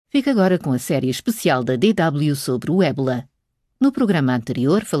Fica agora com a série especial da DW sobre o Ebola. No programa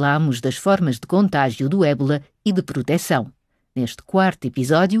anterior falámos das formas de contágio do Ebola e de proteção. Neste quarto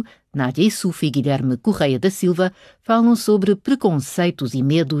episódio, Nádia Issouf e Guilherme Correia da Silva falam sobre preconceitos e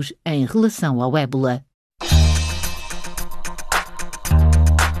medos em relação ao Ebola.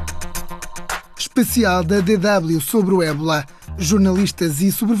 Especial da DW sobre o Ebola. Jornalistas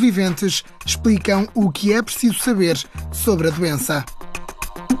e sobreviventes explicam o que é preciso saber sobre a doença.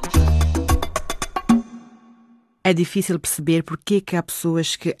 É difícil perceber porque é que há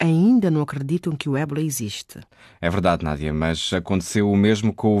pessoas que ainda não acreditam que o Ebola existe. É verdade, Nádia, mas aconteceu o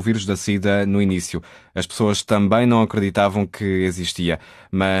mesmo com o vírus da SIDA no início. As pessoas também não acreditavam que existia,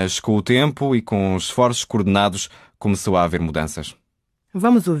 mas com o tempo e com esforços coordenados começou a haver mudanças.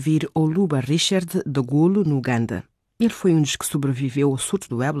 Vamos ouvir Oluba Richard de Gulu, no Uganda. Ele foi um dos que sobreviveu ao surto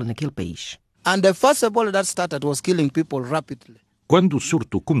do Ebola naquele país. And the first Ebola that started was killing people rapidly. Quando o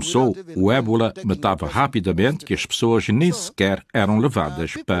surto começou, o ébola matava rapidamente que as pessoas nem sequer eram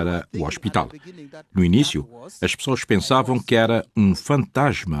levadas para o hospital. No início, as pessoas pensavam que era um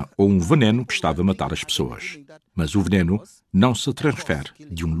fantasma ou um veneno que estava a matar as pessoas. Mas o veneno não se transfere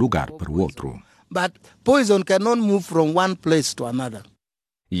de um lugar para o outro. But poison cannot move from one place to another.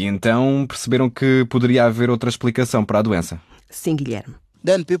 E então perceberam que poderia haver outra explicação para a doença. Sim, Guilherme.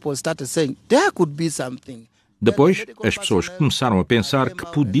 Then people started saying, there could be something. Depois, as pessoas começaram a pensar que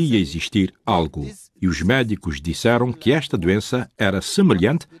podia existir algo. E os médicos disseram que esta doença era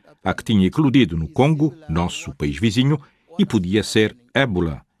semelhante à que tinha eclodido no Congo, nosso país vizinho, e podia ser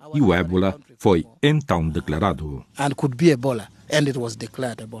ébola. E o ébola foi então declarado. And could be Ebola. And it was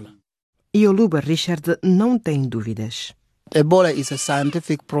declared Ebola. E Oluba Richard não tem dúvidas. Ebola is a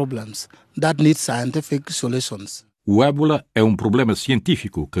scientific problem that needs scientific solutions. O ébola é um problema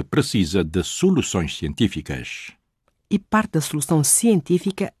científico que precisa de soluções científicas. E parte da solução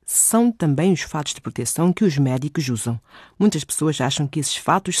científica são também os fatos de proteção que os médicos usam. Muitas pessoas acham que esses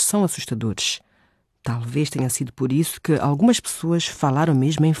fatos são assustadores. Talvez tenha sido por isso que algumas pessoas falaram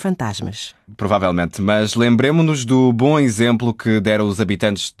mesmo em fantasmas. Provavelmente, mas lembremo-nos do bom exemplo que deram os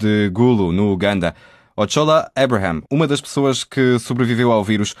habitantes de Gulu, no Uganda. Ochola Abraham, uma das pessoas que sobreviveu ao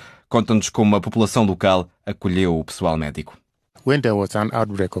vírus, conta-nos como a população local acolheu o pessoal médico.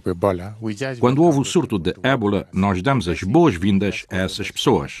 Quando houve o surto de ébola, nós damos as boas-vindas a essas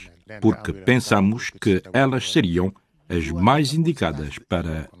pessoas, porque pensamos que elas seriam as mais indicadas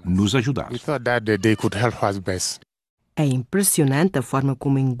para nos ajudar. É impressionante a forma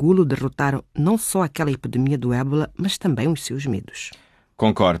como em Gulu derrotaram não só aquela epidemia do ébola, mas também os seus medos.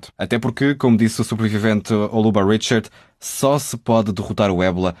 Concordo. Até porque, como disse o sobrevivente Oluba Richard, só se pode derrotar o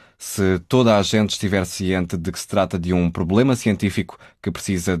ébola se toda a gente estiver ciente de que se trata de um problema científico que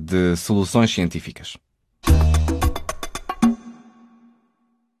precisa de soluções científicas.